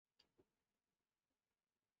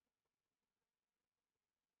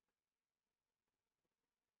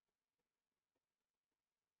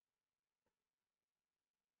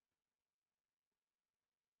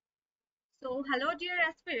So, hello dear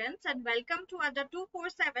aspirants and welcome to Ada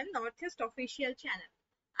 247 Northeast official channel.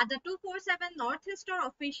 Ada 247 Northeast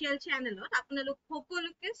official channel আপোনালোক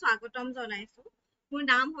সকলোকে স্বাগতম জনাইছো। মোৰ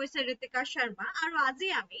নাম হৈছে ঋতিকা শৰ্মা আৰু আজি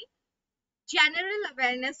আমি general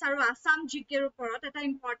awareness আৰু Assam GK ওপৰত এটা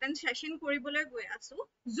important session কৰিবলৈ গৈ আছো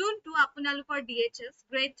যোনটো আপোনালোকৰ DHS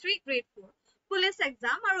grade 3 grade 4 police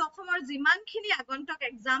exam আৰু অসমৰ যিমানখিনি আগন্তুক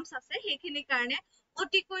exams আছে সেইখিনি কাৰণে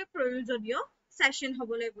অতিকৈ প্ৰয়োজনীয় session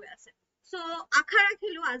হ'বলৈ গৈ আছে। So, আশা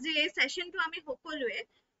ৰাখিলো আজি এই সেশনটো আমি সকলোৱে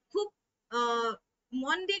খুব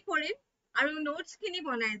মন দি কৰিম আৰু নোটস খিনি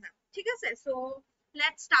বনাই যাম ঠিক আছে। So,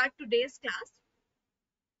 let's start today's class.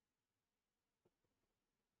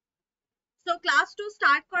 So, class to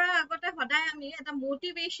start কৰাৰ আগতে সদায় আমি এটা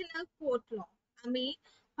motivational quote লওঁ। আমি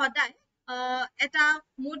সদায় এটা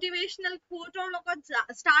motivational quote লগত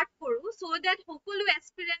start কৰো so that সকলো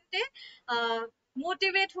aspirant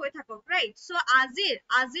motivate হৈ থাকক, right? So,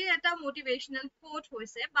 আজিৰ এটা motivational quote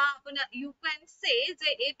হৈছে বা আপোনাৰ you can say যে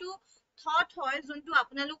এইটো thought হয় যোনটো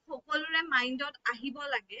আপোনালোক সকলোৰে mindত আহিব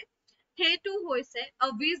লাগে সেইটো হৈছে a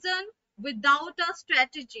vision without a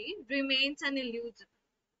strategy remains an illusion।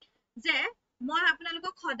 যে মই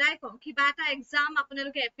আপোনালোকক সদায় কওঁ কিবা এটা এক্সাম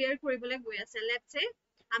আপোনালোকে এপিয়াৰ কৰিবলৈ গৈ আছে, let's say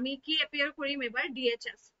আমি কি এপিয়াৰ কৰিম এবাৰ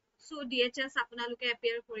DHS। So, DHS আপোনালোকে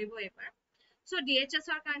এপিয়াৰ কৰিব এবাৰ। So, DHS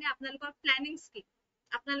ৰ কাৰণে আপোনালোকৰ প্লেনিংছ কি?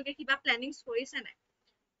 আপোনালোকে কিবা প্লেনিংছ কৰিছে নাই?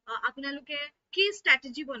 আপোনালোকে কি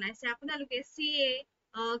ষ্ট্ৰেটেজি বনাইছে? আপোনালোকে CA,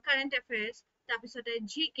 কাৰেণ্ট এফেয়াৰ্ছ, তাৰপিছতে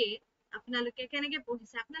GK, আপোনালোকে কেনেকে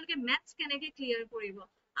পঢ়িছে? আপোনালোকে মেথছ কেনেকে ক্লিয়াৰ কৰিব?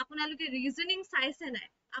 আপোনালোকে ৰিজনিং চাইছে নাই?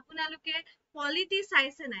 আপোনালোকে পলিটি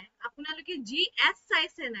চাইছে নাই? আপোনালোকে GS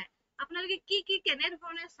চাইছে নাই? আপোনালোকে কি কেনে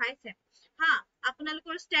ধৰণে চাইছে? হা,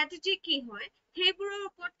 আপোনালোকৰ ষ্ট্ৰেটেজি কি হয়? সেইবোৰৰ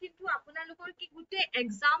ওপৰত কিন্তু আপোনালোকৰ কি গোটেই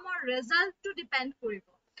এক্সামৰ ৰিজাল্টটো ডিপেন্ড কৰিব।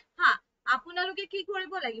 হা, আপোনালোকে কি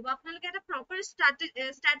কৰিব লাগিব? আপোনালোকে এটা প্ৰপাৰ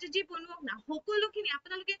ষ্ট্ৰেটেজি বনোৱা না। সকলোখিনি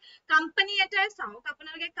আপোনালোকে কোম্পানী এটাই চাওক,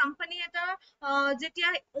 আপোনালোকে কোম্পানী এটা যেতিয়া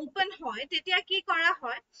ওপেন হয় তেতিয়া কি কৰা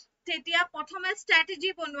হয়? তেতিয়া প্ৰথমে ষ্ট্ৰেটেজি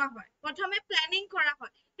বনোৱা হয়, প্ৰথমে প্লেনিং কৰা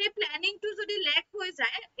হয়। সেই প্লেনিংটো যদি লেক হৈ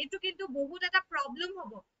যায় এইটো কিন্তু বহুত এটা প্ৰব্লেম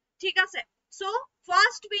হ'ব, ঠিক আছে। So,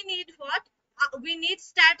 first we need what? We need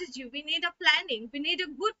strategy, we need a planning, we need a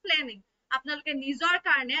good planning। আপোনালোকে নিজৰ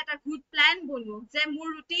কাৰণে এটা good plan বনোৱা যে মোৰ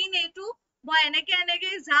ৰুটিন এইটো, মই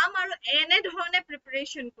এনেকে যাম আৰু এনে ধৰণে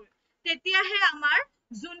প্ৰিপাৰেচন কৰিম। তেতিয়াহে আমাৰ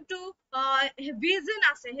যোনটো ভিজন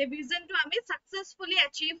আছে সেই ভিজনটো আমি সাকসেসফুলি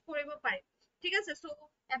অ্যাচিভ কৰিব পাৰিম, ঠিক আছে। সো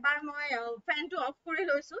এবাৰ মই ফেনটো অফ কৰি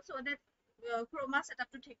লৈছো so that ক্ৰোমা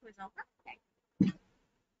সেটআপটো ঠিক হৈ যাওক।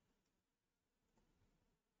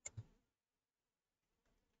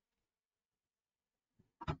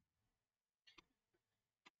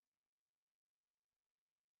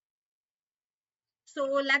 So,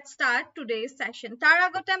 let's start today's session. তাৰ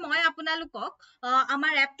আগতে মই আপোনালোকক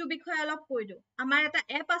আমাৰ এপটো বিষয়ে অলপ কৈ দিওঁ। আমাৰ এটা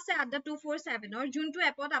এপ আছে Ada 247 যোনটো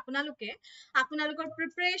এপত আপোনালোকৰ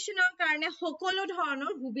প্ৰিপাৰেচনৰ কাৰণে সকলো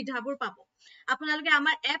ধৰণৰ সুবিধাবোৰ পাব। আপোনালোকে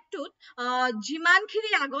আমাৰ এপটোত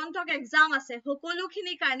যিমানখিনি আগন্তুক এক্সাম আছে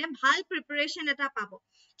সকলোখিনিৰ কাৰণে ভাল প্ৰিপাৰেচন এটা পাব,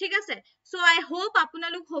 ঠিক আছে। So, I hope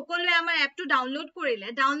আপোনালোক সকলোৱে আমাৰ এপটো ডাউনলোড কৰিলে।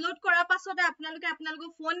 ডাউনলোড কৰাৰ পাছতে আপোনালোকৰ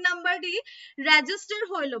ফোন নাম্বাৰ দি ৰেজিষ্টাৰ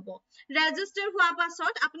হৈ ল'ব। ৰেজিষ্টাৰ হোৱাৰ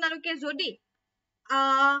পাছত আপোনালোকে যদি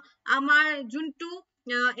আমাৰ যোনটো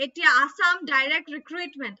এতিয়া আসাম ডাইৰেক্ট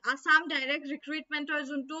ৰিক্ৰুইটমেন্টৰ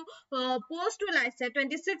যোনটো পোষ্ট ওলাইছে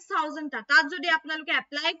 26,000 তাত যদি আপোনালোকে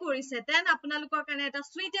এপ্লাই কৰিছে দেন আপোনালোকৰ কাৰণে এটা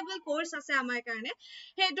সুইটেবল কোৰ্স আছে আমাৰ কাৰণে,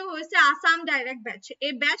 সেইটো হৈছে আসাম ডাইৰেক্ট বেচ।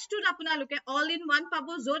 এই বেচটোত আপোনালোকে অল ইন ওয়ান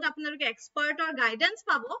পাব য'ত আপোনালোকে এক্সপাৰ্টৰ গাইডেন্স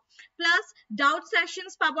পাব, প্লাস ডাউট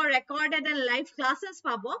সেশনস পাব, ৰেকৰ্ডেড এণ্ড লাইভ ক্লাसेस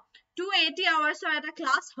পাব। 280 আৱাৰ্ছৰ এটা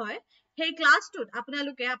ক্লাস হয়। সেই ক্লাসটোত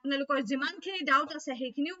আপোনালোকৰ যিমানখিনি ডাউট আছে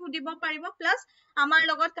সেইখিনিও সুধিব পাৰিব, প্লাস আমাৰ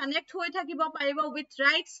লগত কানেক্ট হৈ থাকিব পাৰিব উইথ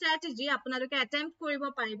ৰাইট ষ্ট্ৰেটেজি। আপোনালোকে এটেম্প্ট কৰিব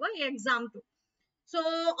পাৰিব এই এক্সামটো। So,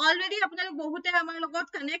 already আপোনালোক বহুতে আমাৰ লগত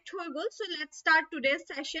কানেক্ট হৈ গল। So, let's start today's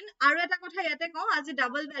session। আৰু এটা কথা ইয়াতে কওঁ, আজি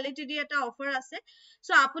ডাবল ভ্যালিডিটি এটা অফাৰ আছে।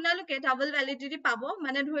 So, আপোনালোকে ডাবল ভ্যালিডিটি পাব,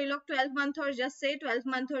 মানে ধৰি লওক 12 মান্থৰ জাস্ট সে 12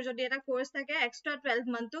 মান্থৰ যদি এটা কোৰ্স থাকে এক্সট্ৰা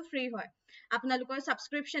 12 মান্থটো ফ্ৰী হয়। আপোনালোকৰ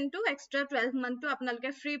সাবস্ক্ৰিপশনটো এক্সট্ৰা 12 মান্থটো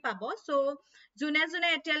আপোনালোকে ফ্ৰী পাব। So, যোনে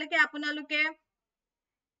এতিয়ালৈকে আপোনালোকে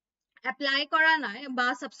এপ্লাই কৰা নাই বা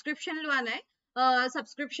সাবস্ক্ৰিপশন লোৱা নাই,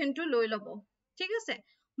 সাবস্ক্ৰিপশনটো লৈ ল'ব, ঠিক আছে।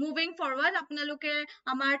 মুভিং ফৰৱাৰ্ড, আপোনালোকে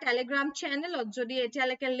আমাৰ টেলিগ্ৰাম চেনেলত যদি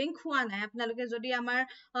এতিয়ালৈকে লিংক হোৱা নাই, আপোনালোকে যদি আমাৰ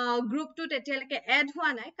গ্ৰুপটোত এতিয়ালৈকে এড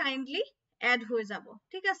হোৱা নাই, কাইন্ডলি এড হৈ যাব,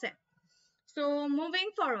 ঠিক আছে। So, moving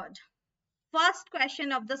forward, first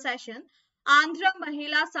question of the session, Andhra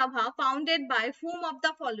Mahila Sabha founded by whom of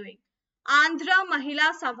the following? Andhra Mahila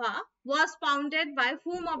Sabha was founded by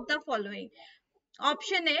whom of the following?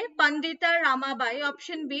 Option A, Pandita Ramabai.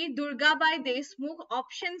 Option B, Durgabai Deshmukh.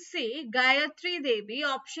 Option C, Gayatri Devi.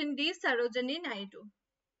 Option D, Sarojini Naidu.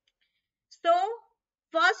 So,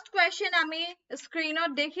 first question ami screen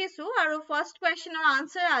ot dekhisu aru first question or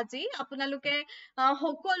answer aji apunaluke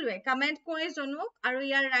hokolwe comment kori jonok aru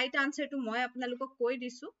yar right answer to moi apunalukok koi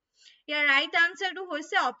disu. Your right answer to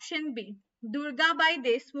hoise option B. Durgabai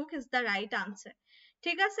Deshmukh is the right answer.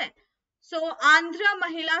 ঠিক আছে? So, Andhra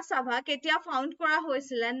Mahila Sabha ketia found kora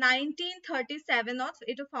hoisile 1937 ot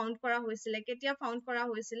etu found kora hoisile ketia found kora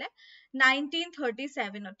hoisile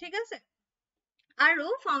 1937 ot ঠিক আছে? Aru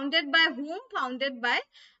founded by whom? Founded by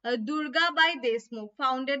Durgabai Deshmukh.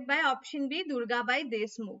 Founded by option B, Durgabai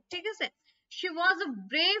Deshmukh. ঠিক আছে? She was a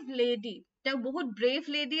brave lady. তেওঁ বহুত brave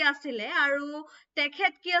lady asile aru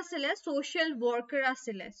tekhet ki asile social worker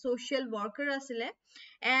asile. Social worker asile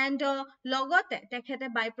and logote tekhete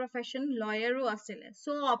by profession lawyer o asile.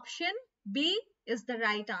 So option B is the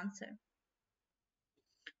right answer.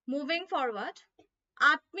 Moving forward,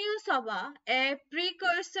 Atmiya Sabha, a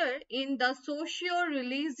precursor in the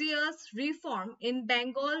socio-religious reform in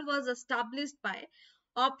Bengal, was established by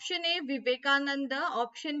option A, Vivekananda,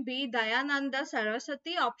 option B, Dayananda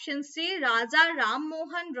Saraswati, option C, Raja Ram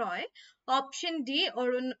Mohan Roy, option D,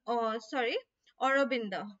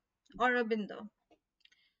 Aurobindo.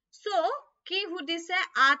 So, ki hudise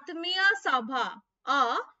Atmiya Sabha, a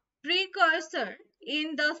precursor in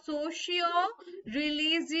the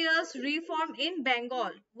socio-religious reform in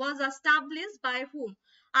Bengal, was established by whom?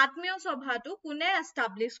 Atmiya Sabha to kune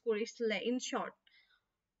establish korisile in short.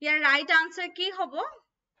 Your right answer ki hobo?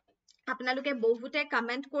 Apnaluke bahute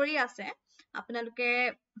comment kori ase.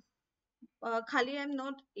 Apnaluke khali I am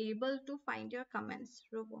not able to find your comments.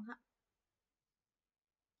 Robo ha.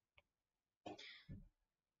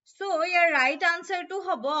 So your right answer to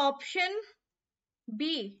hobo option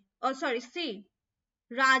B. Oh sorry, C.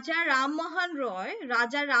 Raja Ram Mohan Roy.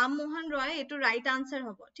 Raja Ram Mohan Roy etu right answer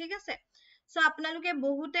hobo. ঠিক আছে? So apnaluke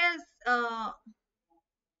bahute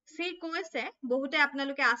C koise, bahute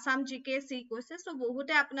apnaluke Assam GK C koise. So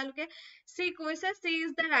bahute apnaluke C koise. C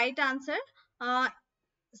is the right answer.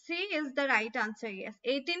 C is the right answer, yes.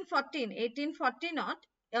 1814 not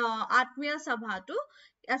Atmiya Sabha to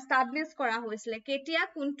establish kora hoisile. Ketia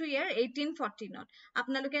kuntu year 1814 not.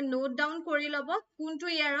 Apnaluke note down kori lobo kuntu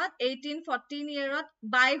year 1814 year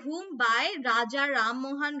by whom? By Raja Ram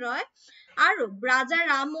Mohan Roy. Aru Raja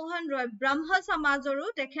Ram Mohan Roy Brahma Samajoru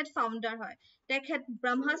tekhet founder hoy. Tekhet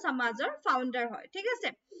Brahma Samajor founder hoy. ঠিক আছে?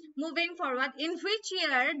 Moving forward, in which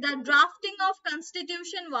year the drafting of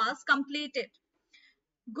constitution was completed?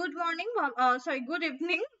 Good morning, good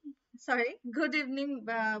evening. Good evening,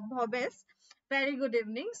 Bhobes. Very good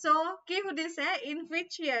evening. So, ki hudise, in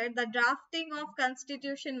which year the drafting of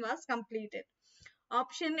constitution was completed?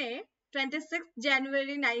 Option A, 26th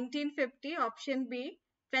January 1950. Option B,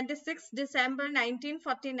 26th December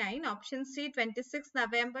 1949. Option C, 26th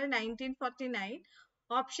November 1949.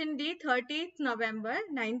 Option D, 30th November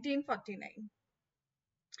 1949.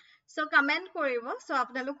 So, comment koribo. So,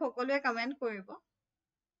 apnalok hokolue comment koribo.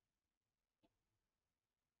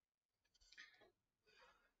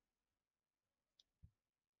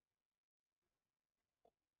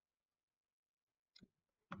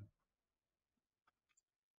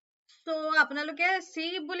 So, apnaloke C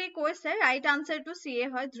buli koise, right answer to C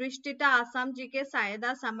hoy. Drishtita, Assam GK, Saida,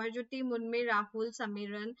 Samarjyoti, Munmi, Rahul,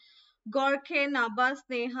 Samiran, Gorkhe, Nabas,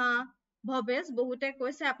 Neha, Bhobes, bahute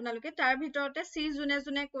koise apnaloke tar bhitorote C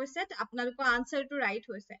june koise apnaloko answer to right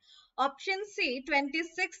hoise. Option C,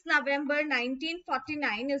 26th November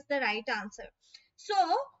 1949 is the right answer. So,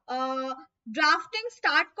 drafting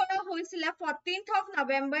start kora hoisile 14th of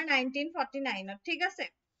November 1949 ঠিক আছে?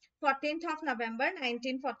 14th of November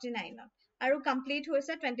 1949 aru complete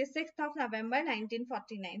hoise 26th of November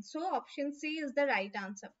 1949. So option C is the right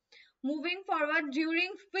answer. Moving forward,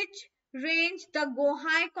 during which range the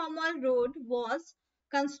Gohai Kamal Road was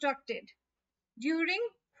constructed? During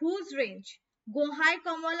whose range Gohai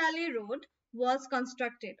Kamal Ali Road was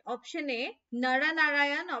constructed? Option A, Nara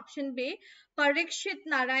Narayan. Option B, Parikshit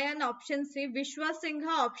Narayan. Option C, Vishwa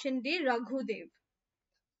Singha. Option D, Raghudev.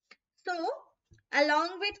 So, along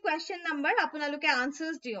with question number, apnaloke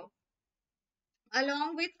answers diyo.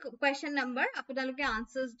 Along with question number, apnaloke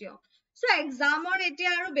answers diyo. So, exam or etia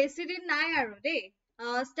aru besi din nai aru de.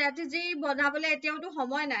 Strategy bonabole etia to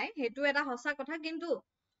homoy nai. Hetu eta hosa kotha kintu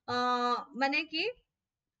mane ki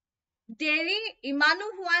দেৰি ইমানো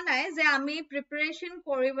হোৱা নাই যে আমি preparation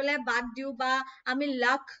কৰিবলৈ বাদ দিও বা আমি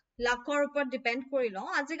লাকৰ ওপৰত ডিপেন্ড কৰি লওঁ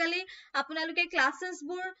আজিকালি আপোনালোকে ক্লাसेस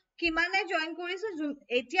বোৰ কিমানে জয়েন কৰিছে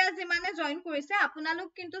এতিয়া যিমানে জয়েন কৰিছে আপোনালোক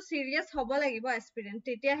কিন্তু সিৰিয়াস হ'ব লাগিব এস্পিৰেন্ট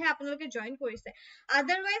তেতিয়াহে আপোনালোকে জয়েন কৰিছে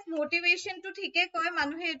আদাৰৱাইজ মোটিভেশন টো ঠিকে কয়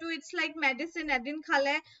মানুহে এটো ইটস লাইক মেডিসিন এদিন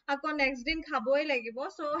খালে আকৌ নেক্সট দিন খাবই লাগিব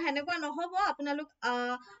সো হেনেকুৱা নহব আপোনালোক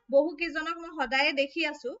বহু কিজনক মই সদায়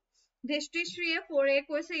দেখি আছো Dhishtishriye 4A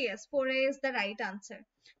কৈছে yes 4A is the right answer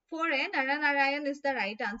 4A Naranayan is the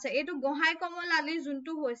right answer etu Gohai Kamal Ali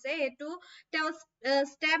juntu hoise etu teo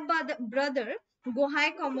step brother Gohai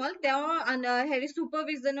Kamal teo heri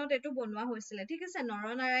supervision ot etu bonwa hoisile thik ase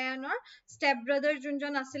Naranayanor step brother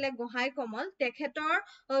junjon asile Gohai Kamal tekhetor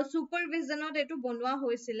supervision ot etu bonwa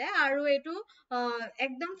hoisile aru etu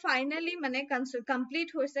ekdom finally mane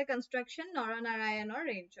complete hoise construction Naranayanor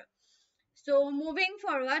range So moving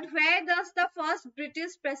forward, where does the first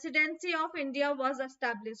British presidency of India was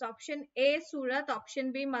established? Option A, Surat.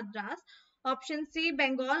 Option B, Madras. Option C,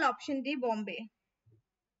 Bengal. Option D, Bombay.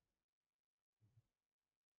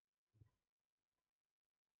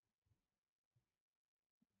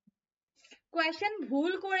 Question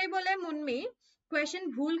ভুল কৰিবলে Munmi question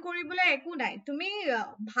ভুল কৰিবলে একো নাই তুমি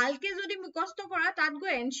ভালকে যদি মুখস্থ কৰা তাত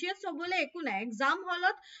গৈ anxious হ'বলে একো নাই exam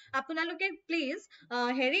hallত আপোনালোকে please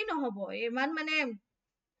হেৰি নহব ইমান মানে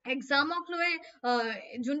এক্সামক লৈ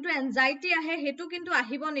যোনটো এনজাইটি আহে হেতু কিন্তু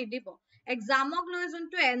আহিব নিদিব এক্সামক লৈ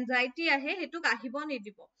যোনটো এনজাইটি আহে হেতুক আহিব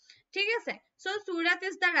নিদিব ঠিক আছে so Surat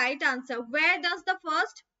is the right answer where does the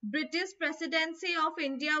first British presidency of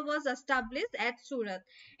India was established at Surat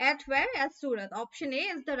at where at Surat option A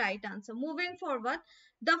is the right answer moving forward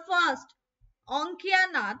the first Onkiya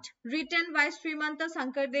Nath written by Srimanta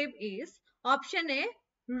Sankardev is option A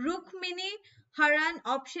Rukmini Haran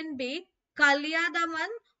option B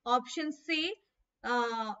Kaliyadaman option C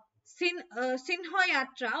Sinha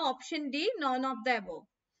Yatra option D none of the above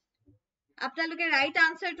আপোনালোকে right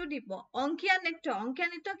answer টো দিব অংকিয়া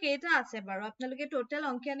নৃত্য কেইটা আছে বাৰু আপোনালোকে total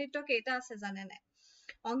Ankiya নৃত্য কেইটা আছে জানে নাই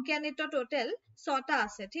অংকিয়া নৃত্য total 6টা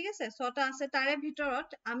আছে ঠিক আছে 6টা আছে তাৰে ভিতৰত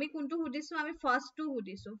আমি কোনটো হুদিছো আমি first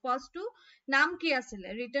টো নাম কি আছিলে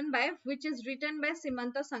which is written by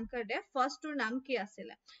Srimanta Sankardev first টোৰ নাম কি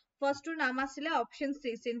আছিলে first টোৰ নাম আছিলে option C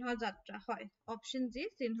Sinha Yatra হয় option G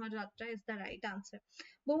Sinha Yatra is the right answer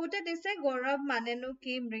বহুতে দিছে গৌৰৱ মানেনু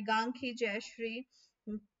কি Mriganki Jayashree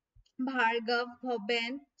Bhargav,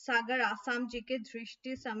 Bhoben, Sagar, Assam GK,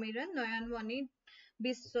 Drishti, Samiran, Noyanmani,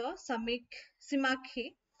 Biswa, Simakhi.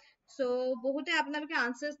 So, bohote apnaloke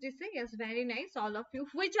answers dise. Yes, very nice, all of you.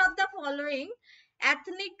 Which of the following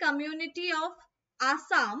ethnic community of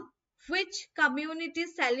Assam, which community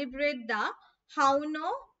celebrate the Hauno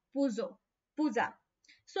Puja?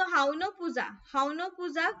 So, Hauno Puja,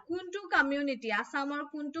 kuntu community, Assamor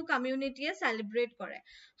kuntu community celebrate kore.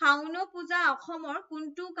 Hauno Puja, Akhomor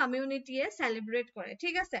kuntu community celebrate kore.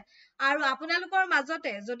 ঠিক আছে আৰু আপোনালোকৰ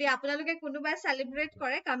মাজতে যদি আপোনালোকে কোনোবাই celebrate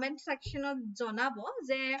কৰে comment sectionত জনাব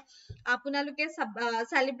যে আপোনালোকে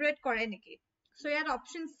celebrate কৰে নেকি so ইয়াত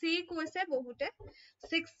option C কৈছে বহুতে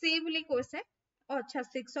 6C বুলি কৈছে আচ্ছা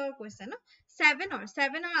 6 or কৈছে না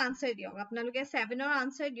 7 or answer দিয়ক আপোনালোকে 7 or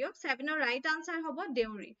answer দিয়ক 7 or right answer হ'ব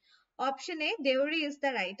Deori option A Deori is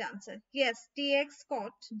the right answer yes TX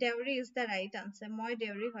Scott Deori is the right answer মই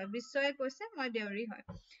দেউৰি হয় বিশ্বয়ে কৈছে মই দেউৰি হয়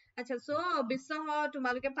আচ্ছা so বিশ্ব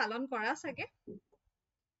তোমালোকে পালন কৰা সাকে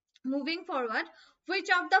moving forward which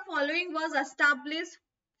of the following was established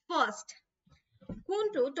first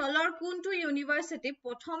কোনটো তলৰ কোনটো ইউনিভাৰ্সিটি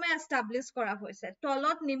প্ৰথমে এস্টাবলিশ কৰা হৈছে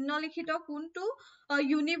তলত নিম্নলিখিত কোনটো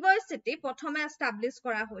ইউনিভাৰ্সিটি প্ৰথমে এস্টাবলিশ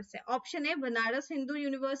কৰা হৈছে option A Banaras Hindu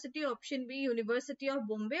university option B university of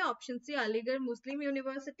Bombay option C Aligarh Muslim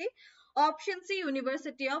university option C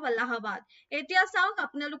university of Allahabad এতিয়া চাওক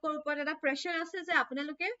আপোনালোকৰ ওপৰত এটা প্ৰেছাৰ আছে যে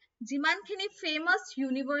আপোনালোকে যিমানখিনি ফেমাস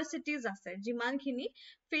ইউনিভাৰ্সিটিজ আছে যিমানখিনি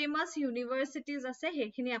ফেমাস ইউনিভাৰ্সিটিজ আছে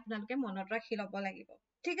সেইখিনি আপোনালোকে মনত ৰাখি ল'ব লাগিব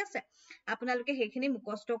ঠিক আছে আপোনালোকে হেখিনি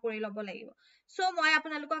মুখস্থ কৰি ল'ব লাগিব সো মই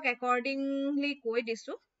আপোনালোকক accordingly কৈ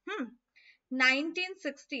দিছো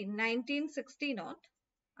 1916 ত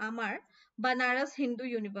আমাৰ বনাৰস হিন্দু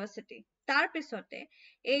ইউনিভাৰ্সিটি তাৰ পিছতে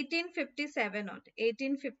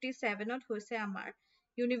 1857 ত হৈছে আমাৰ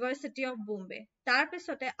ইউনিভাৰ্সিটি অফ বম্বে তাৰ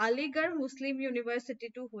পিছতে আলিগড় মুছলিম ইউনিভাৰ্সিটি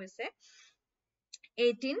টো হৈছে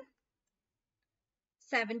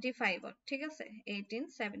 1875 ত ঠিক আছে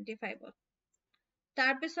 1875 ত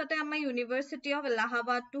তাৰ পিছতে আমাৰ ইউনিভাৰ্সিটি অফ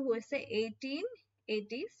এলাহাবাদ টো হৈছে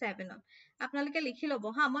 1887 ত আপোনালোকে লিখি লব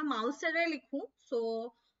হা মই মাউসেৰে লিখো সো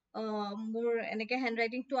মোৰ এনেকে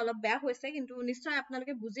হ্যান্ডৰাইটিং টু অলপ বেয়া হৈছে কিন্তু নিশ্চয়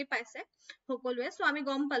আপোনালোকে বুজি পাইছে সকলোৱে সো আমি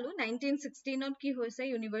গম পালো 1916 ত কি হৈছে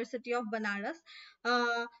ইউনিভাৰ্সিটি অফ বনাৰস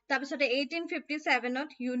তাৰ পিছতে 1857 ত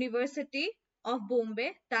ইউনিভাৰ্সিটি of Bombay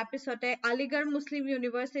তাৰপিছতে আলিগড় মুছলিম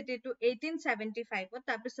ইউনিভাৰ্সিটি টু 1875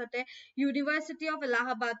 তাৰ পিছতে university of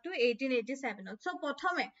Allahabad two 1887 so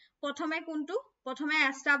প্ৰথমে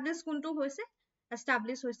এস্টাবলিশ কোনটো হৈছে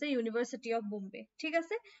এস্টাবলিশ হৈছে ইউনিভাৰ্সিটি অফ Bombay ঠিক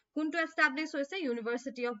আছে কোনটো এস্টাবলিশ হৈছে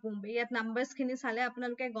ইউনিভাৰ্সিটি অফ Bombay ইয়াত নাম্বাৰস খিনি চালে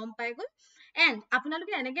আপোনালোকে গম পাই গল এন্ড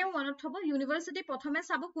আপোনালোকে এনেকে মনত থব ইউনিভাৰ্সিটি প্ৰথমে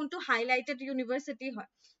চাব কোনটো হাইলাইটেড ইউনিভাৰ্সিটি হয়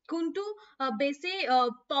কোনটো বেছি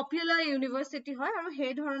পপুলাৰ ইউনিভাৰ্সিটি হয় আৰু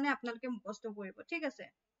সেই ধৰণে আপোনালোকে মুখস্থ কৰিব ঠিক আছে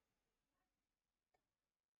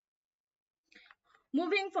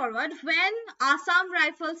Moving forward, when Assam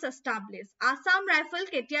Rifles established, Assam Rifle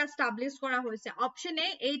ketia established kora hoise. Option A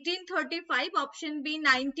 1835, option B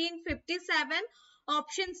 1957,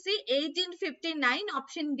 option C 1859,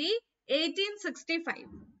 option D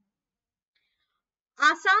 1865.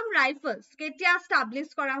 Assam Rifles ketia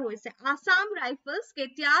established kora hoise. Assam Rifles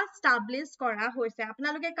ketia established kora hoise.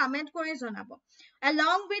 Apnaloke comment kori jonabo.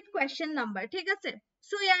 Along with question number. Thik ase?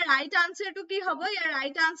 So your right answer to ki hobo? Your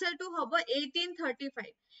right answer to hobo 1835.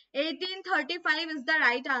 1835 is the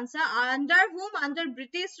right answer. Under whom? Under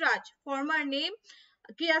British Raj. Former name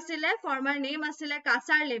ki asile? Former name asile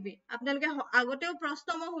Kasar Levy. Apnaloke agoteo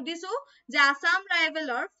proshno mo hudisu je Assam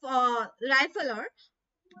Rifler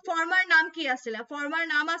former নাম কি আছিল former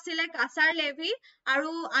নাম আছিল Cachar Levi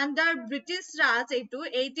আৰু under British Raj এটো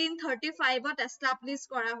 1835 ত establish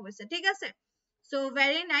কৰা হৈছে ঠিক আছে so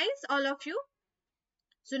very nice all of you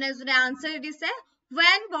জুনে answer দিছে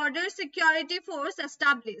when border security force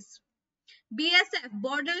established BSF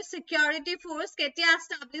border security force কেতিয়া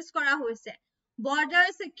establish কৰা হৈছে border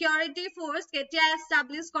security force কেতিয়া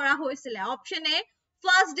establish কৰা হৈছিল option A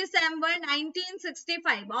 1st December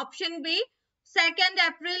 1965 option B 2nd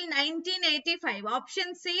April 1985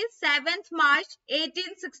 option C 7th March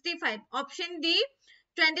 1865 option D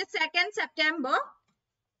 22nd September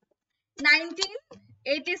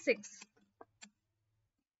 1986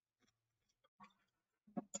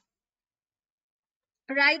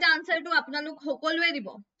 right answer to আপোনালোক সকলোৱে দিব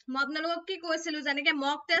মই আপোনালোকক কি কৈছিলো জানেকে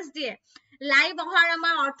mock test দিয়ে লাইভ অহাৰ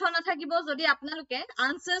আমাৰ অৰ্থ নাথাকিব যদি আপোনালোকে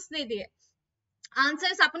answers নিদিয়ে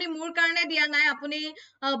answers apuni mur karone dia nai apuni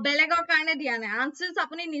belegor karone dia nai answers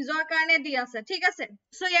apuni nijor karone di ase thik ase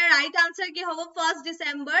so your right answer ki hobo 1st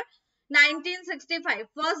December 1965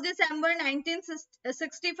 1st December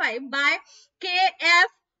 1965 by KF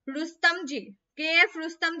Rustamji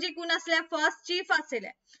kun asile first chief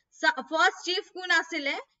asile first chief kun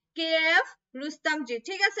asile KF Rustamji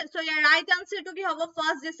thik ase so your right answer to ki hobo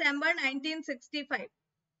 1st December 1965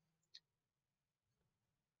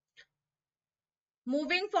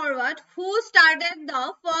 Moving forward, who started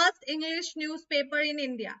the first English newspaper in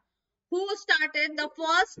India? Who started the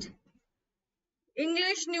first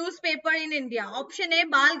English newspaper in India? Option A,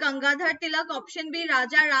 Bal Gangadhar Tilak. Option B,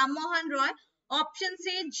 Raja Ram Mohan Roy. Option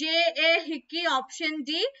C, J.A. Hickey. Option D,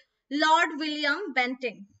 Lord William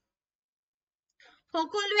Bentinck.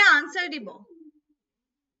 Hokolwe answer dibo.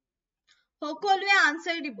 Hokolwe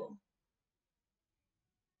answer dibo.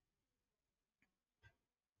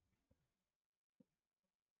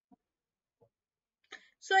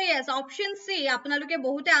 So yes, option C, apnaluke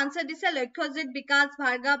bahute answer dise Lakhyajit, Vikas,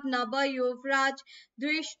 Bhargav, Naba, Yuvraj,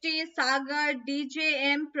 Drishti, Sagar,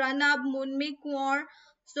 DJM, Pranab, Munmi, Kaur,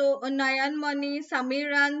 so Nayan Mani,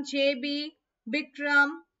 Samiran, JB, Bikram,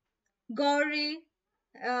 Gaurav.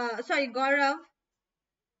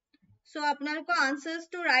 So apnaluko answers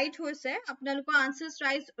to right hoise, apnaluko answers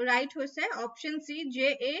right hoise, option C,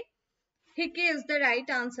 J.A. Hickey is the right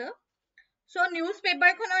answer. So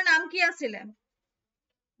newspaper khonor naam ki asile?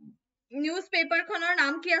 newspaper khonor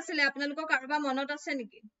naam ki asile apnaluko karoba monot ase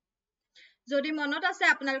niki jodi monot ase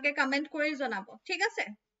apnaluke comment kori jonabo thik ase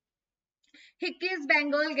Hickey's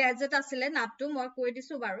Bengal Gazette asile naptu moi koi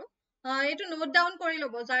disu baru etu note down kori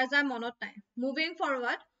lobo jar monot nai moving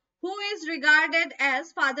forward who is regarded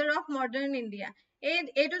as father of modern India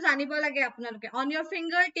etu janibo lage apnaluke on your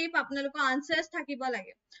fingertip apnaluko answers thakibo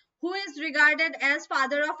lage who is regarded as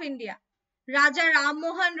father of India Raja Ram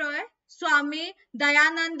Mohan Roy Swami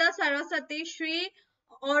Dayananda Saraswati Shri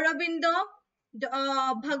Aurobindo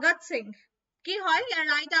Bhagat Singh ki hoy your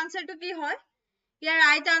right answer to ki hoy your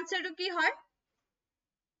right answer to ki hoy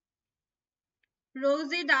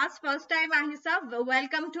Rosie Das first time ahisa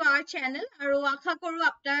welcome to our channel aru akha koru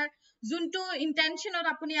apnar juntu intention or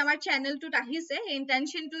apuni amar channel to ahise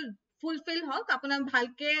intention to fulfill hok apuna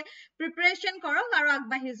bhalke preparation korok aru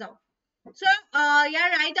agbahi jao So, your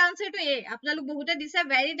right answer to A. Apnalok bohote dise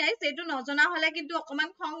very nice. Etu nojana hole kintu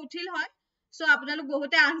okoman khong uthil hoy. So, apnalok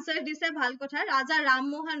bohote answer dise bhal kotha. Raja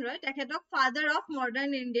Ram Mohan Roy, tekhetok father of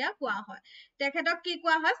modern India koa hoy. Tekhetok ki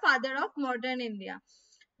koa hoy? Father of modern India.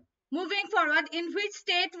 Moving forward, in which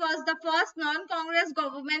state was the first non-Congress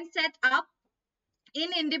government set up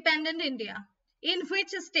in independent India? In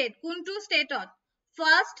which state? Kuntu state on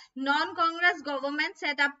first non-Congress government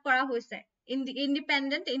set up kora hoise in the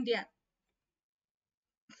independent India?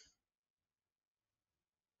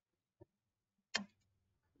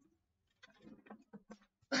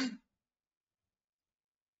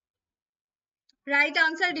 Right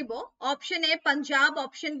answer dibo. Option A Punjab,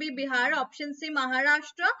 option B Bihar, option C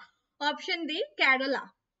Maharashtra, option D Kerala.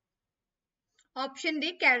 Option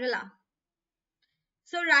D Kerala.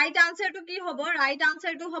 So right answer to ki hobo? Right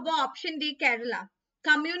answer to hobo option D Kerala.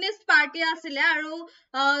 Communist Party asile aru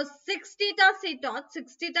 60 ta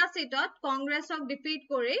seatot Congress of defeat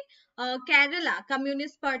kore Kerala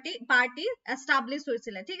Communist Party established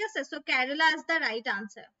hoisile. Thik ase? So Kerala is the right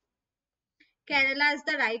answer. Kerala is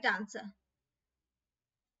the right answer.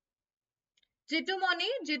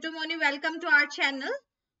 Jitumoni, welcome to our channel.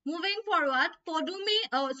 Moving forward,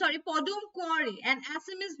 Podum Quarry, an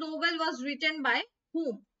Assamese novel was written by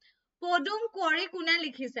whom? Podum Quarry kune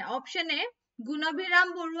likhise? Option A,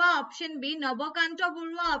 Gunabhiram Burwa, option B, Nabakanta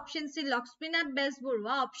Burwa, option C, Lakshminath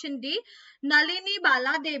Besburwa, option D, Nalini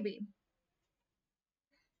Bala Devi.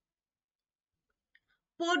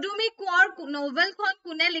 Podumi Quar novel khon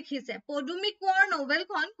kune likhise? Podumi Quar novel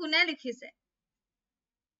khon kune likhise?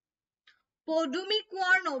 Podumi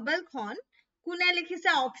Quar novel khon কোনে লিখিছে?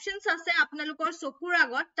 Options আছে আপোনালোকৰ চকুৰ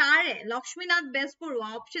আগত তাৰে Lakshminath Bezbaroa.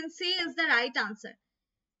 Option C is the right answer.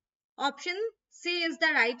 Option C is the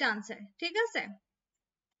right answer. ঠিক আছে?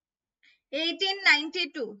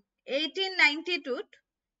 1892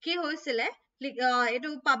 কি হৈছিলে? এটো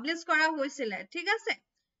পাবলিশ কৰা হৈছিলে. ঠিক আছে?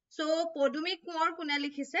 সো পদুমী কোঁৱৰ কোনে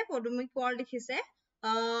লিখিছে? পদুমী কোঁৱৰ লিখিছে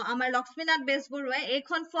আমাৰ লক্ষ্মীনাথ বেজবৰুৱাই.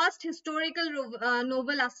 এইখন ফাৰ্স্ট হিষ্টৰিকেল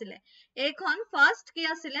নোভেল আছিলে. এইখন ফাৰ্স্ট কি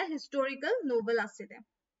আছিলে? হিষ্টৰিকেল নোভেল আছিলে.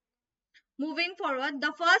 Moving forward,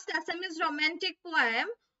 the first Assamese romantic poem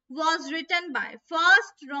was written by.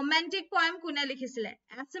 First romantic poem kune likhisile?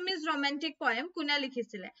 Assamese romantic poem kune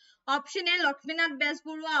likhisile? Option A Lakshminath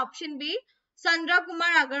Besburwa, option B Chandra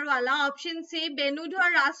Kumar Agarwala, option C Benudhar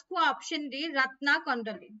Raskua, option D Ratna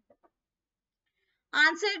Kondali.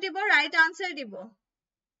 Answer dibo, right answer dibo.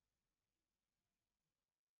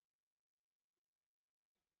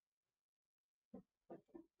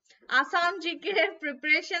 Assam GK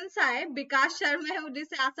preparation sai Bikash Sharma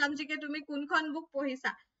udise Assam GK tumi kunkhon book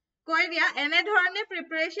pohisa koi dia ene dhorone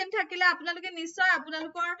preparation thakile apnaloke nishoy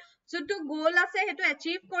apnalokor jotu goal ase hetu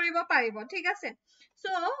achieve koribo paribo. Thik ase?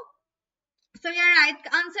 So your right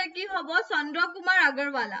answer ki hobo? Chandra Kumar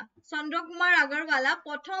Agarwala. Chandra Kumar Agarwala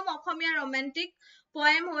prothom Assamia romantic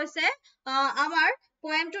poem hoise amar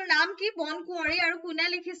poem tur naam ki Bon Kuori aru kune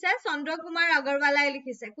likhise? Chandra Kumar Agarwala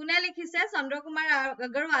likhise. Kune likhise? Chandra Kumar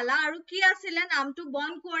Agarwala aru ki asile naam tu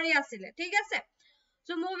Bon Kuori asile. Thik ase?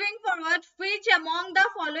 So moving forward, which among the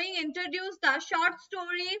following introduced the short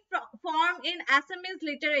story form in Assamese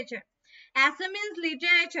literature? Assamese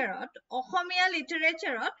literature Assamia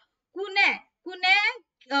literature kune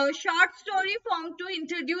short story form to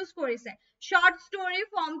introduce korise? Short story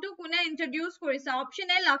form to kune introduce korise? Option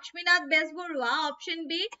A Lakshminath Besburwa, option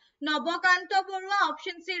B Nabakanta Borua,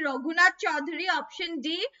 option C Raghunath Chaudhary, option D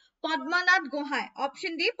Padmanath Gohai.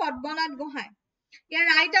 Option D Padmanath Gohai. Year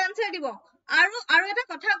right answer দিব. আৰু এটা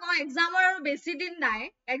কথা কওঁ, এক্সামৰ আৰু বেছি দিন নাই,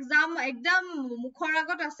 exam একদম মুখৰ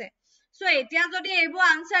আগত আছে. So এতিয়া যদি এইবোৰ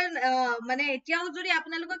আনসাৰ মানে এতিয়াও যদি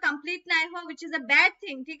আপোনালোকৰ কমপ্লিট নাই হোৱা, which is a bad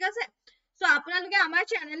thing. ঠিক আছে? So আপোনালোকে আমাৰ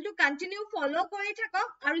চেনেলটো কন্টিনিউ ফলো কৰি থাকক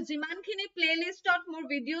আৰু যিমানখিনি প্লেলিষ্টত মোৰ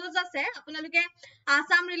ভিডিওজ আছে আপোনালোকে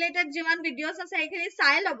আসাম ৰিলেটেড যিমান ভিডিওজ আছে এইখিনি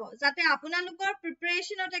চাই লব যাতে আপোনালোকৰ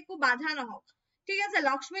প্ৰিপাৰেচনত একো বাধা নহওক. ঠিক আছে?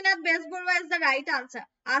 Lakshminath Bezbaroa is the right answer.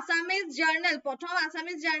 Assamese journal প্ৰথম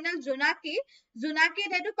Assamese journal জোনাকী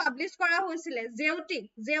এটো পাবলিশ কৰা হৈছিলে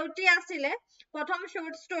জেউতি আছিলে প্ৰথম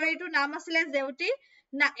short story টো নাম আছিলে জেউতি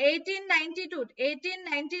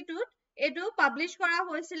 1892 এটো পাবলিশ কৰা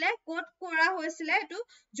হৈছিলে কোট কৰা হৈছিলে এটো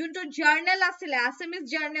যোনটো জার্নাল আছিলে Assamese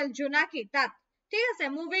journal জোনাকী তাত. ঠিক আছে?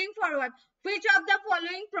 Moving forward, which of the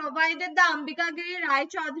following provided the Ambikagiri Rai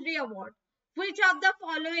Chaudhary award? Which of the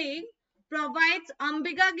following provides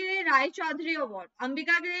Ambikagiri Rai Chaudhary award?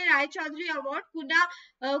 Ambikagiri Rai Chaudhary award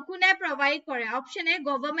kune provide kore? Option A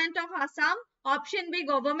Government of Assam, option B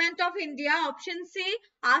Government of India, option C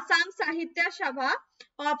Assam Sahitya Sabha,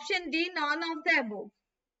 option D none of the above.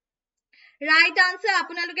 Right answer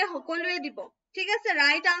আপোনালোকে সকলোৱে দিব. ঠিক আছে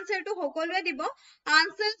right আনসাৰটো সকলোৱে দিব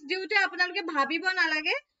আনসাৰস দিউতে আপোনালোকে ভাবিব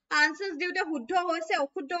নালাগে আনসাৰস দিউতে শুদ্ধ হৈছে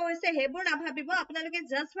অশুদ্ধ হৈছে হেবোৰ নাভাবিব আপোনালোকে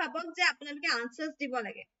জাস্ট ভাবক যে আপোনালোকে আনসাৰস দিব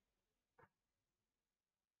লাগে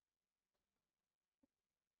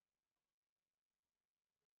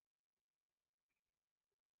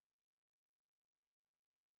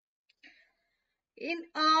ইন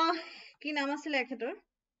কি নাম আছিল এখেতৰ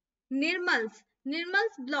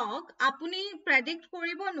নিৰ্মলস ব্লগ আপুনি প্ৰেডিক্ট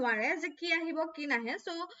কৰিব নোৱাৰে যে কি আহিব কি নাহে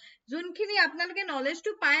সো যোনখিনি আপোনালোকে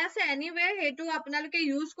নলেজটো পাই আছে এনিৱেৰ হেতু আপোনালোকে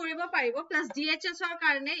ইউজ কৰিব পাৰিব প্লাস DHS ৰ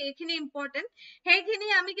কাৰণে এইখিনি ইম্পৰ্টেন্ট হেইখিনি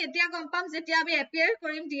আমি কেতিয়া গম পাম যেতিয়া আমি এপিয়াৰ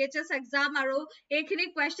কৰিম DHS এক্সাম আৰু এইখিনি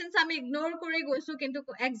কোৱেশ্চনস আমি ইগনোৰ কৰি গৈছো কিন্তু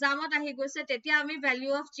এক্সামত আহি গৈছে তেতিয়া আমি ভ্যালু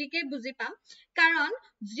অফ GK বুজি পাম কাৰণ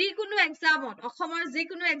যিকোনো এক্সামত অসমৰ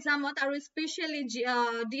যিকোনো এক্সামত আৰু স্পেশালি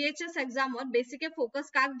DHS এক্সামত বেছিকে ফোকাস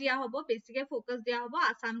কাক দিয়া হ'ব বেছিকে ফোকাস দিয়া হ'ব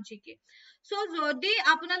আসাম GK সো যদি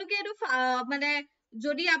আপোনালোকে এটো মানে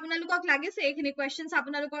যদি আপোনালোকক লাগিছে এইখিনি কোৱেশ্চনস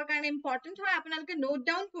আপোনালোকৰ কাৰণে ইম্পৰ্টেন্ট হয় আপোনালোকে নোট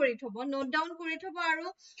ডাউন কৰি থব আৰু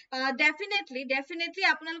ডেফিনেটলি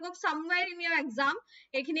আপোনালোকক somewhere in your exam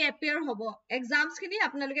এইখিনি এপিয়াৰ হ'ব এক্সামস খিনি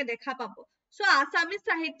আপোনালোকে দেখা পাব সো আসামিজ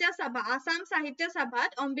সাহিত্য সভা আসাম সাহিত্য সভাত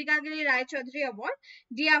অম্বিকাগিৰি ৰায় চৌধুৰী এৱাৰ্ড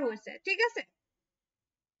দিয়া হৈছে ঠিক আছে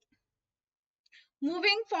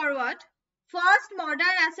Moving forward, first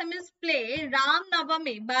modern Assamese play Ram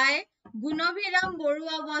Navami by Gunabhiram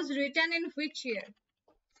Borua was written in which year?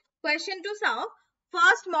 Question 2 saw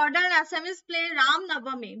first modern Assamese play Ram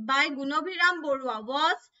Navami by Gunabhiram Borua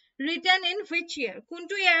was written in which year?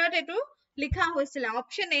 Kuntu year etu likha hoisile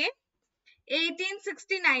option A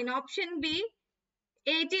 1869 option B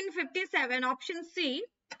 1857 option C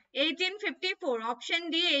 1854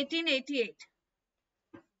 option D 1888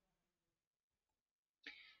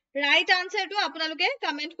 right answer to আপোনালোকে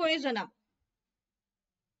comment কৰি জনাব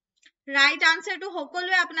right answer to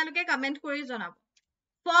সকলোৱে আপোনালোকে comment কৰি জনাব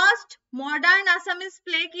first modern Assamese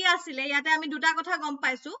play কি আছিলে ইয়াতে আমি দুটা কথা গম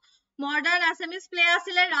পাইছো modern Assamese play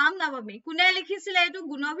আছিলে ৰাম নৱমী কোনে লিখিছিলে এটো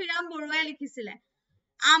গুণভিৰাম বৰুৱাই লিখিছিলে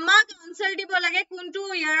আমাক আনসাৰ দিব লাগে কোনটো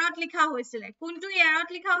ইয়াৰত লিখা হৈছিলে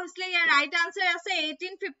ইয়াৰ right answer আছে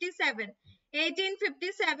 1857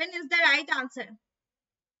 1857 is the right answer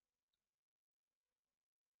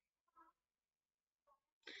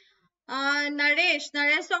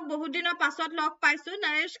নৰেশক বহুত দিনৰ পাছত লগ পাইছো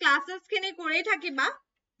নৰেশ ক্লাसेस খিনি কৰি থাকিবা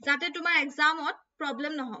যাতে তোমাৰ এক্সামত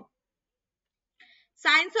প্ৰবলেম নহওক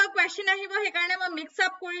সায়েন্সৰ কোৱেশ্চন আহিব হে কাৰণে মই মিক্স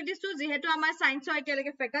আপ কৰি দিছো যেহেতু আমাৰ সায়েন্সৰ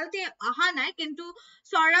এতিয়ালৈকে ফেকাল্টি আহা নাই কিন্তু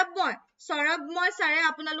সৌৰভময় সাৰে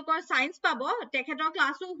আপোনালোকৰ সায়েন্স পাব তেখেতৰ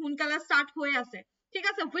ক্লাসও হুনকালা স্টার্ট হৈ আছে ঠিক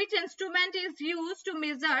আছে which instrument is used to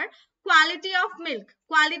measure quality of milk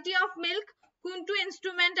কোনটো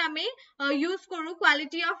ইনস্ট্ৰুমেন্ট আমি ইউজ কৰো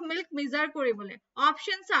কোৱালিটি অফ মিল্ক মেজাৰ কৰিবলে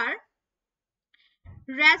options are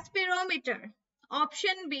respirometer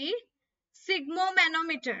option B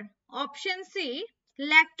sigmometer option C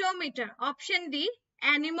lactometer option D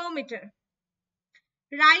anemometer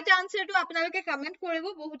right answer to আপোনালোকে কমেন্ট কৰিব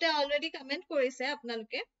বহুতে অলৰেডি কমেন্ট কৰিছে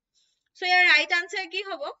আপোনালোকে so ইয়াৰ right answer কি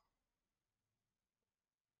হ'ব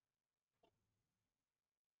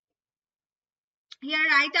ইয়াৰ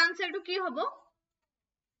right answer to কি হ'ব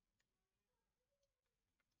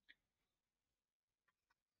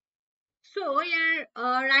So, your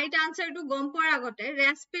right answer to gom por agote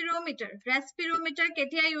respirometer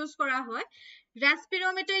ketia use kora hoy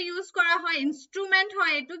respirometer use kora hoy instrument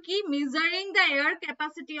hoy etu ki measuring the air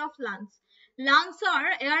capacity of lungs or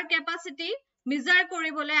air capacity measure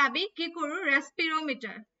koribole abi ki koru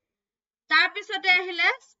respirometer tar pisote ahile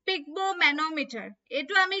sphygmomanometer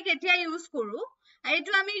etu ami ketia use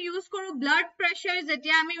koru blood pressure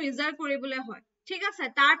jetia ami measure koribole hoy ঠিক আছে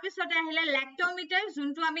তার পিছতে আহিলে lactometer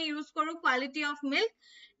যোনটো আমি use কৰো quality of milk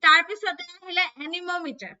তাৰ পিছতে আহিলে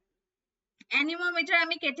এনিমোমিটাৰ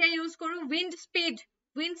আমি কেতিয়া ইউজ কৰো উইন্ড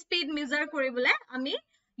স্পিড মেজাৰ কৰিবলে আমি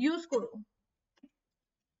ইউজ কৰো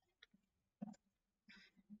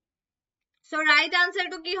সো রাইট আনসার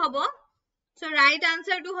টু কি হবো সো রাইট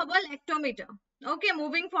আনসার টু হবো lactometer okay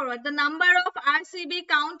moving forward the number of RCB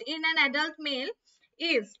count in an adult male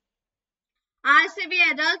is RCB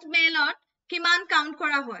adult male or কিমান count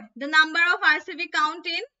কৰা হয় the number of RCB count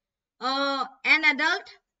in an adult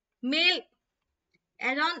male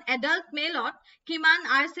কিমান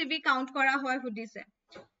RCB count কৰা হয় সুধিছে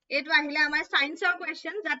এটো আহিলে আমাৰ সায়েন্সৰ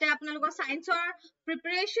কোৱেশ্চন যাতে আপোনালোকৰ সায়েন্সৰ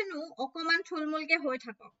প্ৰিপাৰেচনও অকমান থুলমুলকে হৈ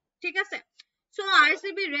থাকক ঠিক আছে so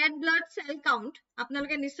RCB red blood cell count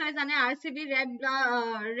আপোনালোকে নিশ্চয় জানে RCB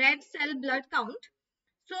red cell blood count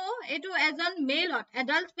so এটো এজন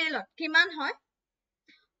adult male কিমান হয়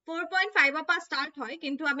 4.5 পা স্টার্ট হয়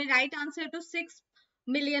কিন্তু আমি রাইট আনসার টু 6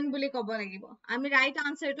 million বুলি ক'ব লাগিব আমি right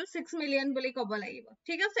answer to 6 million বুলি ক'ব লাগিব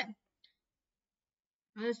ঠিক আছে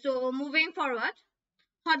so moving forward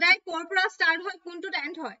সদায় কৰ পৰা start হয় কোনটোত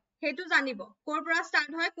end হয় হেতু জানিব কৰ পৰা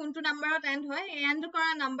start হয় কোনটো নম্বৰত end হয় end কৰা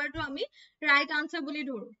নম্বৰটো আমি right answer বুলি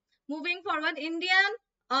ধৰো moving forward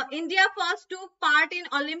India first took part in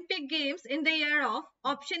Olympic Games in the year of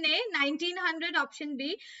option A 1900 option B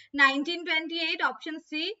 1928 option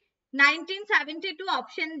C 1972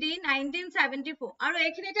 option D 1974 আৰু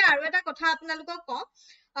এইখিনিতে আৰু এটা কথা আপোনালোকক কওঁ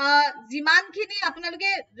যিমানখিনি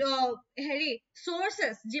আপোনালোকে হেৰি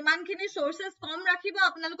sources যিমানখিনি sources কম ৰাখিব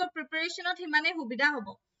আপোনালোকৰ প্ৰিপাৰেচনত হিমানে সুবিধা হ'ব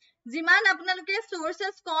যিমান আপোনালোকে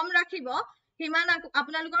sources কম ৰাখিব হিমান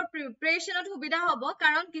আপোনালোকৰ প্ৰিপাৰেচনত সুবিধা হ'ব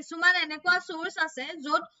কাৰণ কিছুমান এনেকুৱা source আছে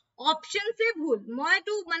যত options এ ভুল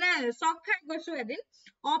মইতো মানে সব খাই গৈছো এদিন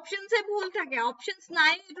options এ ভুল থাকে options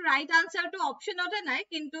নাই এটো right answer to optionতে নাই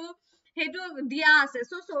কিন্তু হেতু দিয়া আছে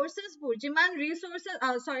so sources বোৰ যিমান resources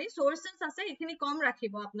sources আছে এখিনি কম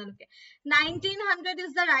ৰাখিব আপোনালোকে 1900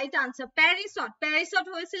 is the right answer Parisot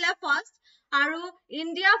হৈছিল first আৰু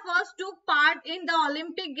India first took part in the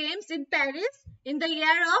Olympic Games in Paris in the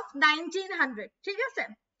year of 1900 ঠিক আছে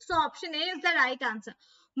so option A is the right answer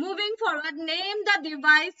moving forward name the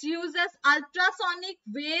device uses ultrasonic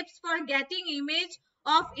waves for getting image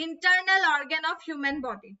of internal organ of human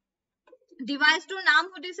body device to naam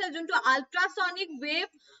hudise junto ultrasonic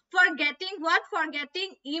wave for getting what for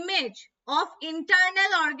getting image of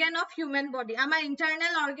internal organ of human body amar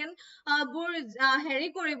internal organ bur heri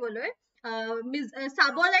koriboloi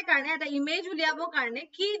sabole karne eta image uliabo karne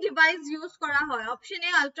ki device use kora hoy option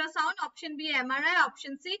A ultrasound option B MRI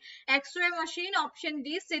option C x-ray machine option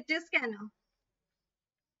D CT scanner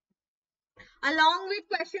along with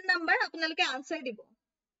question number apnaloke answer dibo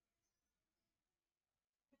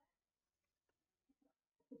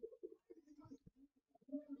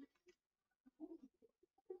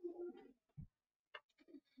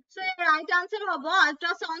So your right answer hobo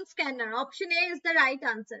ultrasound scanner. Option A is the right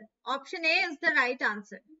answer. Option A is the right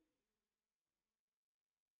answer.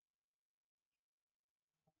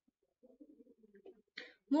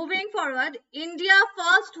 Moving forward, India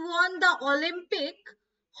first won the Olympic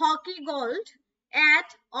hockey gold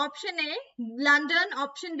at option A, London,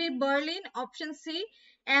 option B, Berlin, option C,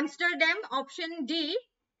 Amsterdam, option D,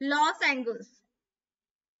 Los Angeles.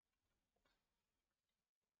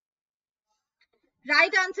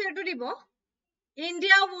 Right answer to dibo.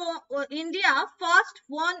 India first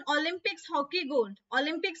won Olympics hockey gold.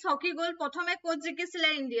 Olympics hockey gold prothome kot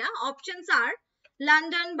jikisile India. Options are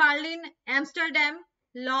London, Berlin, Amsterdam,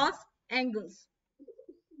 Los Angeles.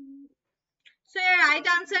 So your right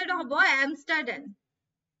answer hobo Amsterdam.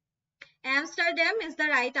 Amsterdam is the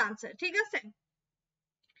right answer. ঠিক আছে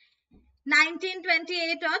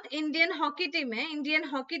 1928 ত Indian hockey team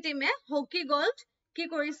hockey gold কি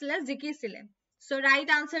কৰিছিলে জিকিছিলে so right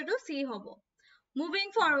answer to C hobo moving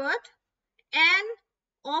forward an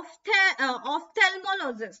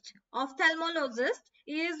ophthalmologist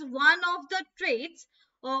is one of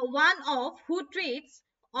who treats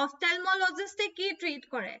ophthalmologist কি treat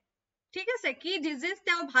কৰে ঠিক আছে কি disease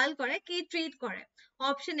তেও ভাল কৰে কি treat কৰে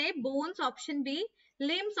option A bones option B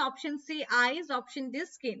limbs option C eyes option D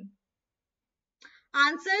skin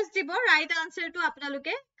answers দিব right answer to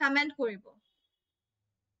আপোনালোকে comment কৰিব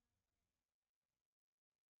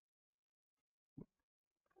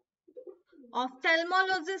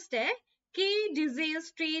ophthalmologist এ কি disease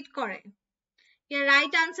treat কৰে ইয়াৰ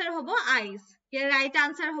right answer হ'ব eyes ইয়াৰ right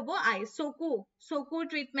answer হ'ব eyes চকু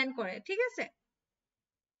treatment কৰে ঠিক আছে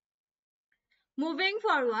moving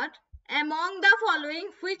forward among the following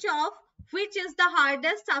which is the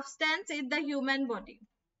hardest substance in the human body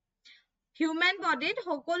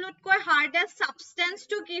সকলোতকৈ hardest substance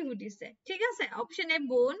to কি সুধিছে ঠিক আছে option A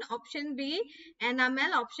bone option B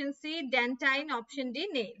enamel option C dentine option D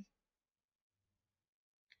nail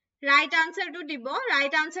right answer to দিব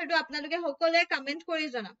right answer to আপোনালোকে সকলোৱে comment কৰি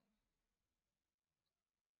জনাব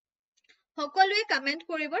সকলোৱে comment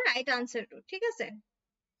কৰিব right answer to ঠিক আছে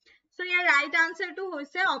so your right answer to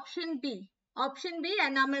hoise option B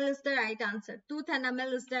enamel is the right answer tooth enamel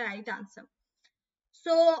is the right answer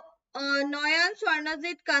so Noyan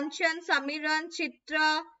Swarnajit Kanchan Samiran Chitra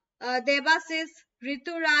Devasis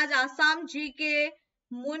Rituraj Assam GK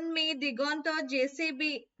Munmi Digonto JCB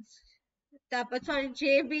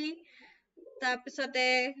JB তারপরে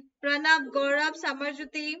Pranav Gaurav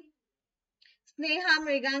Samarjuti Sneha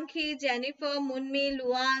Mrigankhi Jennifer Munmi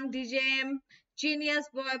Luang DJM Genius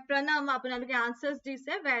Boy Pranav আপনাদেরকে answers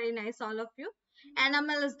দিছে very nice all of you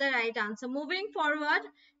enamel is the right answer moving forward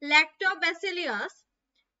lactobacillus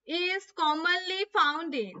is commonly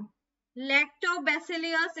found in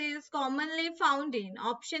Lactobacillus is commonly found in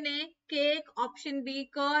option A, cake, option B,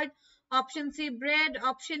 curd, option C, bread,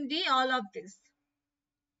 option D, all of this.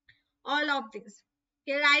 All of this.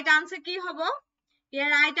 Here right answer ki hobo? Here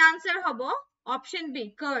right answer hobo option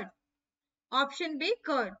B, curd. Option B,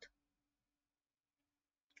 curd.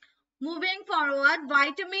 Moving forward,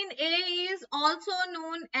 vitamin A is also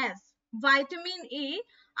known as vitamin E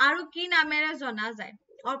aru ki namere jana jay.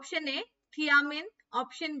 Option A, thiamine,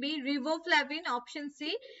 option B, riboflavin, option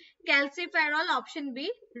C, calciferol, option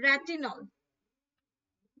B, retinol.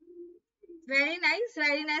 Very nice,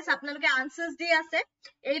 very nice. আপোনালোকে answers দি আছে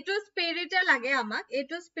এইটো spirit লাগে আমাক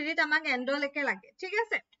এইটো spirit আমাক endoleke লাগে ঠিক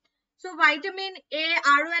আছে so vitamin A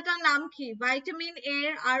আৰু এটা নাম কি vitamin A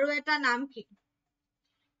আৰু এটা নাম কি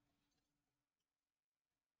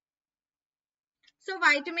so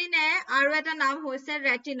vitamin A আৰু এটা নাম হৈছে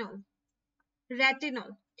retinol retinol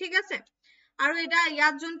ঠিক আছে আৰু এটা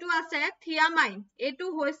ইয়াত যোনটো আছে thiamine এইটো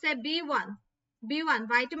হৈছে B1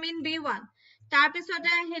 vitamin B1 তাৰ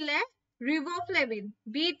পিছতে আহিলে riboflavin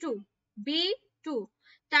B2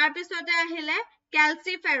 তাৰ পিছতে আহিলে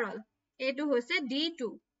calciferol এইটো হৈছে D2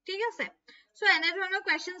 ঠিক আছে so এনে ধৰণৰ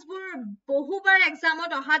questions বোৰ বহুবাৰ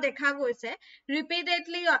examত অহা দেখা গৈছে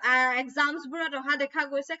repeatedly exams বোৰত অহা দেখা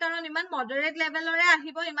গৈছে কাৰণ ইমান moderate levelৰে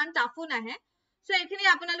আহিব ইমান টাফো নাহে so এখিনি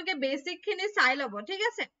আপোনালোকে basic খিনি চাই লব ঠিক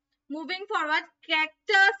আছে moving forward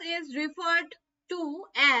cactus is referred to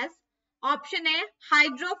as option A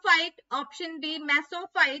hydrophyte option B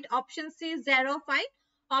mesophyte option C xerophyte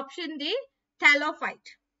option D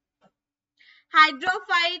thallophyte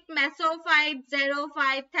hydrophyte mesophyte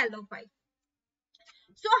xerophyte thallophyte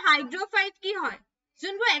so hydrophyte ki hoy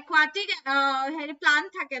junbur aquatic heri plant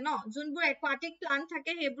thake no junbur aquatic plant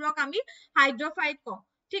thake heburok ami hydrophyte ko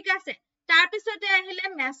thik ase tar pisote ahile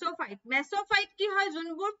mesophyte ki hoy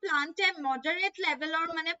junbur plant e moderate level or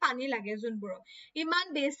mane pani lage junbur iman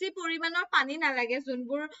besi porimanor pani na lage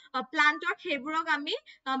junbur plant or heburok ami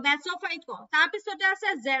mesophyte ko tar pisote ase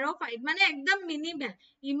xerophyte mane ekdam minimal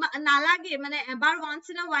nalage mane ebar once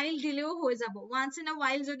in a while dileo hoy jabo once in a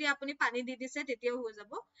while jodi apuni pani di dise tetiao hoy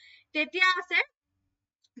jabo tetia ase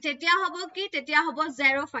tetia hobo ki tetia hobo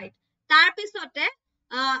xerophyte tar pisote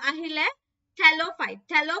ahile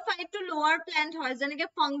thallophyte to lower plant hoy jeneke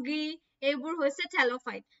fungi ebur hoise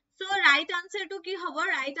thallophyte so right answer to ki hobo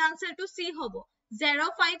right answer to C hobo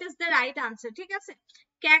xerophyte is the right answer thik ase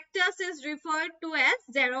cactus is referred to as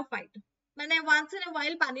xerophyte mane once in a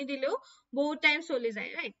while pani dileo bahut time choli jay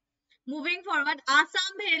right moving forward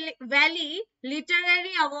Assam Valley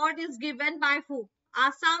Literary Award is given by whom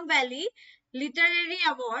Assam Valley Literary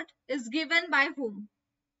Award is given by whom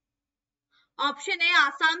option A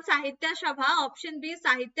Assam Sahitya Sabha option B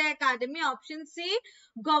Sahitya Academy option C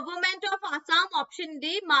Government of Assam option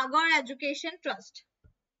D Magor Education Trust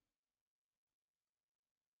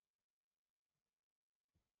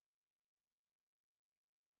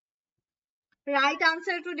right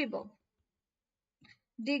answer to dibo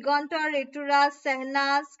Digonta Returas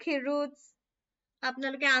Sehnaz Khirut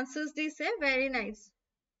আপনালোকে answers দিছে very nice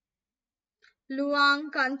Luang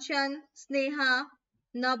Kanchan Sneha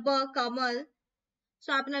Naba Kamal so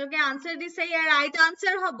আপনালোকে answer dise ya right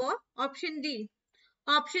answer hobo option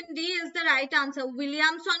D is the right answer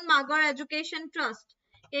Williamson Magor Education Trust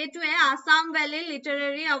etu e Assam Valley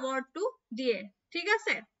Literary Award to die ঠিক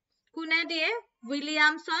আছে কোনে দিয়ে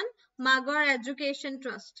Williamson Magor Education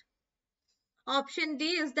Trust option D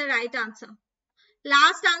is the right answer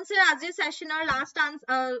last answer aji session or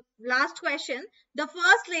last question the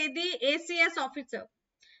first lady ACS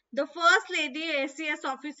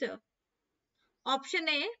officer option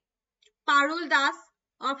A Parul Das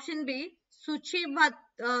option B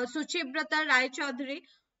Suchibrata Rai Chaudhary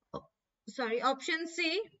option C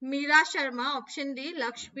Meera Sharma option D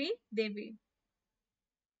Lakshmi Devi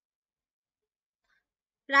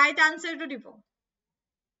right answer to dibo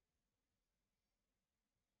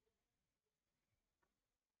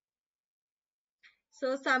so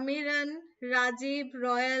Samiran Rajiv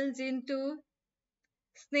Royal Jintu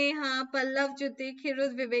Sneha Pallav Jyoti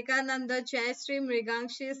Khirut Vivekananda Jayashree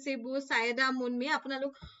Mrigangshi Sibu Saida Munmi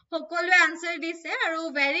আপোনালোক সকলোৱে answer দিছে আৰু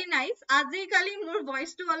very nice আজি কালি মোৰ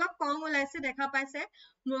voice to অলপ কম ওলাইছে দেখা পাইছে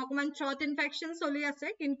মোৰ অকমান throat infection চলি আছে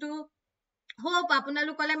কিন্তু hope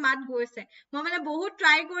আপোনালোকলে মাত গৈছে মই মানে বহুত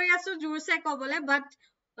try কৰি আছো জোৰছে কবলে but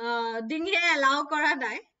ডিঙিয়ে allow কৰা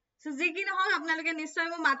নাই so যি কি নহওক আপোনালোকে নিশ্চয়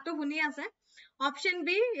মোৰ মাতটো শুনি আছে option B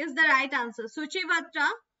is the right answer Suchibrata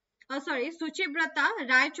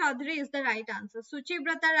Rai Chaudhary is the right answer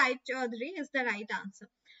Suchibrata Rai Chaudhary is the right answer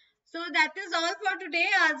so that is all for today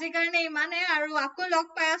আজি কাৰণে ইমানে আৰু আকৌ লগ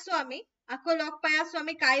পাই আছো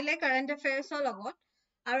আমি কাইলে current affairs লগত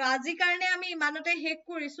আৰু আজি কাৰণে আমি ইমানতে শেষ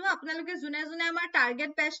কৰিছো আপোনালোকে জুনে জুনে আমাৰ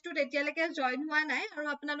টাৰ্গেট বেচটো তেতিয়ালৈকে জয়েন হোৱা নাই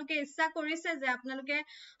আৰু আপোনালোকে ইচ্ছা কৰিছে যে আপোনালোকে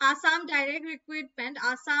আসাম ডাইৰেক্ট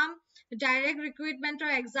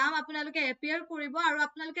ৰিক্ৰুইটমেন্টৰ এক্সাম আপোনালোকে এপিয়াৰ কৰিব আৰু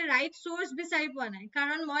আপোনালোকে ৰাইট সোৰ্স বিচাৰি পোৱা নাই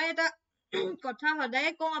কাৰণ মই এটা কথা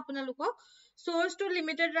সদায় কওঁ আপোনালোকক সোৰ্সটো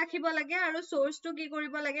লিমিটেড ৰাখিব লাগে আৰু সোৰ্সটো কি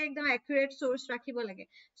কৰিব লাগে একদম একুৰেট সোৰ্স ৰাখিব লাগে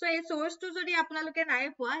সো এই সোৰ্সটো যদি আপোনালোকে নাই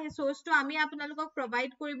পোৱা এই সোৰ্সটো আমি আপোনালোকক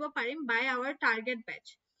প্ৰভাইড কৰিব পাৰিম বাই hour target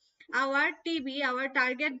base our TB, our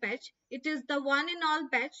target batch, it is the one in all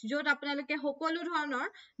batch য'ত আপোনালোকে সকলো ধৰণৰ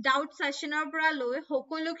ডাউট সেশনৰ পৰা লৈ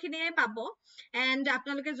সকলো খিনিয়ে পাব and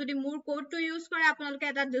আপোনালোকে যদি মোৰ কোডটো ইউজ কৰে আপোনালোকে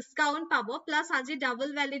এটা ডিসকাউন্ট পাব প্লাস আজি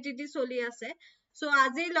ডাবল ভ্যালিডিটি চলি আছে সো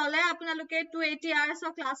আজি ললে আপোনালোকে 280 hours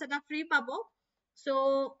of class এটা ফ্ৰী পাব so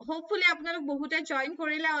hopefully আপোনালোক বহুতে জয়েন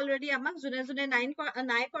কৰিলে অলৰেডি আমাক জুনে জুনে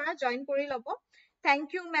নাই কৰা জয়েন কৰি লব thank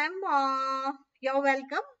you ma'am you're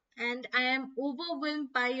welcome and I am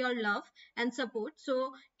overwhelmed by your love and support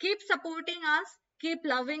so keep supporting us keep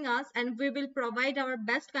loving us and we will provide our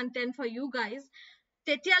best content for you guys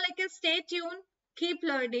তেতিয়ালৈকে stay tuned keep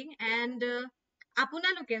learning and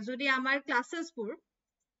আপোনালোকে যদি আমাৰ ক্লাसेस বোৰ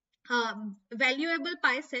valuable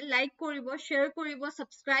পাইছে like কৰিব share কৰিব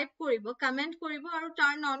subscribe কৰিব comment কৰিব আৰু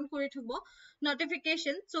টাৰ্ন অন কৰি থব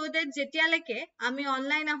নটিফিকেশন so that যেতিয়ালৈকে আমি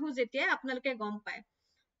অনলাইন আহো যেতিয়া আপোনালোকে গম পায়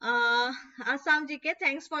Assam GK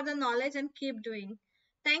thanks for the knowledge and keep doing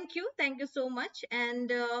thank you so much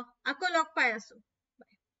and আকৌ লগ পাই আছো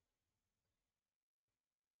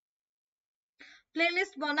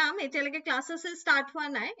playlist বনাম এতিয়ালৈকে ক্লাसेস ষ্টাৰ্ট হোৱা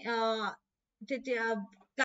নাই তেতিয়া